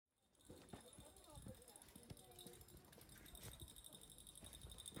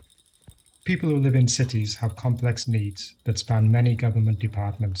People who live in cities have complex needs that span many government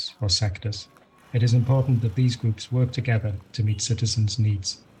departments or sectors. It is important that these groups work together to meet citizens'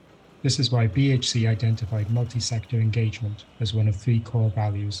 needs. This is why BHC identified multi-sector engagement as one of three core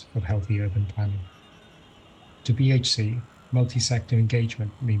values of healthy urban planning. To BHC, multi-sector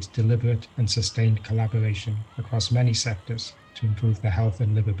engagement means deliberate and sustained collaboration across many sectors to improve the health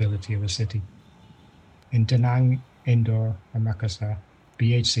and livability of a city. In Da Nang, Indore, and Makassar,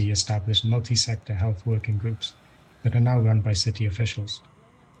 BHC established multi-sector health working groups that are now run by city officials.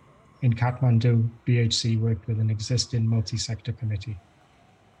 In Kathmandu, BHC worked with an existing multi-sector committee.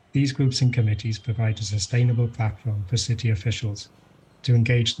 These groups and committees provide a sustainable platform for city officials to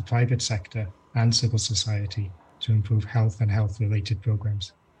engage the private sector and civil society to improve health and health-related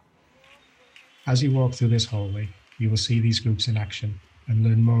programs. As you walk through this hallway, you will see these groups in action and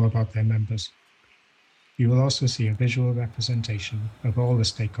learn more about their members. You will also see a visual representation of all the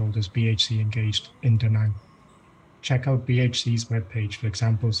stakeholders BHC engaged in Da Nang. Check out BHC's webpage for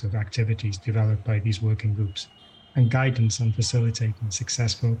examples of activities developed by these working groups and guidance on facilitating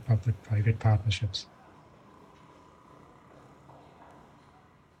successful public-private partnerships.